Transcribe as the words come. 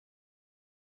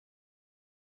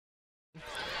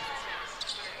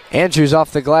Andrews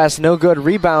off the glass, no good.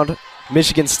 Rebound,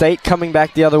 Michigan State coming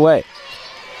back the other way.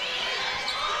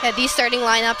 Yeah, these starting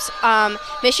lineups,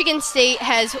 Michigan State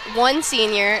has one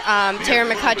senior, Tara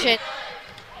McCutcheon.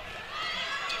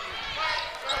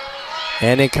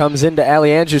 And it comes into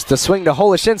Allie Andrews to swing to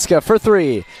Holashinska for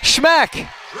three. Schmack!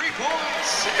 3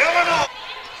 points, Illinois.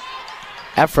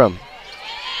 Ephraim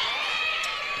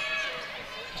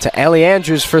to Allie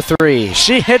Andrews for three.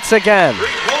 She hits again. 3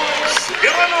 points,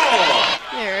 Illinois.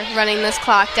 They're running this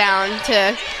clock down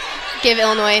to give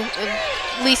Illinois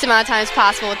the least amount of time as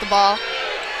possible with the ball.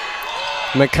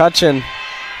 McCutcheon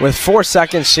with 4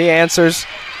 seconds, she answers.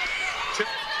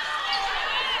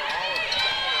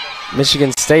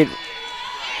 Michigan State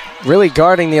really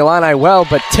guarding the Illini well,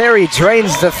 but Terry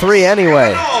drains the three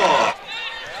anyway.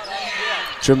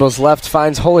 Dribbles left,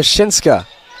 finds Holashinska.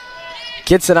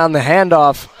 Gets it on the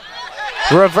handoff.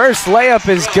 Reverse layup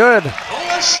is good.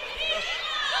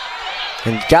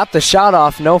 And got the shot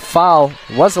off, no foul.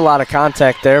 Was a lot of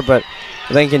contact there, but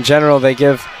I think in general they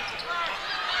give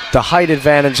the height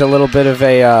advantage a little bit of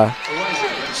a,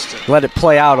 let it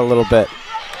play out a little bit.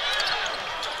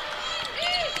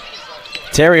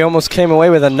 Terry almost came away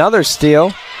with another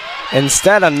steal.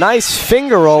 Instead, a nice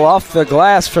finger roll off the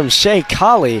glass from Shay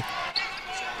Colley.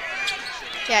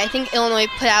 Yeah, I think Illinois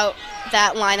put out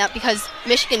that lineup because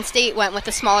Michigan State went with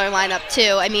a smaller lineup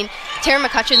too. I mean, Tara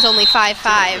McCutcheon's only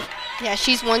 5'5". Yeah,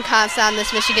 she's one constant on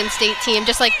this Michigan State team,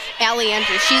 just like Allie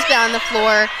Andrews. She's been on the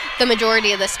floor the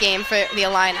majority of this game for the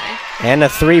Illini. And a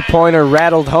three-pointer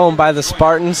rattled home by the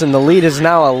Spartans, and the lead is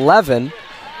now 11.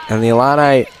 And the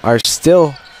Illini are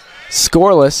still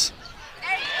scoreless.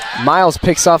 Miles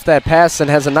picks off that pass and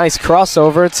has a nice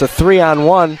crossover. It's a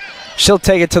 3-on-1. She'll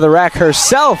take it to the rack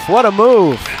herself. What a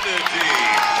move.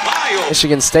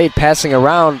 Michigan State passing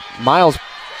around. Miles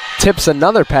tips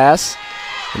another pass,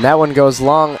 and that one goes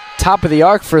long. Top of the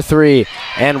arc for three.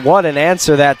 And what an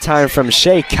answer that time from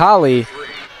Shay Colley.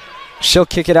 She'll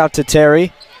kick it out to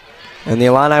Terry, and the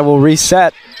Illini will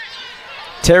reset.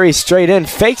 Terry straight in,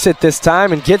 fakes it this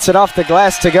time, and gets it off the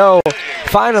glass to go.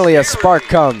 Finally, a spark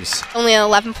comes. Only an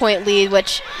 11-point lead,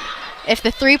 which if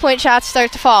the three-point shots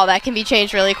start to fall, that can be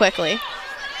changed really quickly.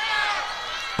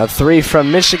 A three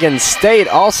from Michigan State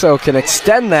also can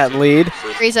extend that lead.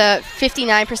 He's a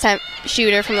 59%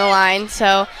 shooter from the line,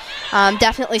 so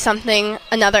definitely something,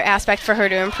 another aspect for her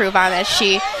to improve on as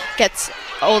she gets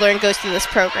older and goes through this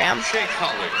program.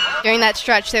 During that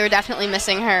stretch, they were definitely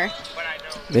missing her.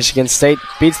 Michigan State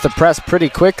beats the press pretty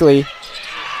quickly,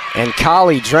 and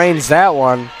Colley drains that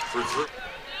one.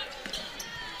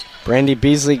 Brandy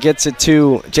Beasley gets it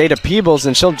to Jada Peebles,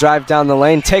 and she'll drive down the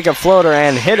lane, take a floater,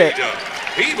 and hit it.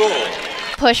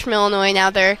 Push from Illinois, now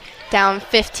they're down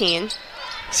 15.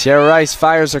 Sierra Rice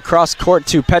fires across court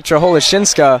to Petra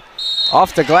Holashinska.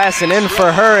 Off the glass and in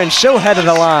for her, and she'll head to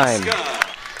the line.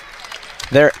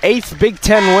 Their 8th Big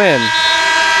Ten win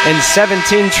in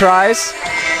 17 tries,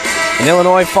 and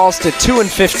Illinois falls to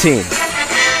 2-15.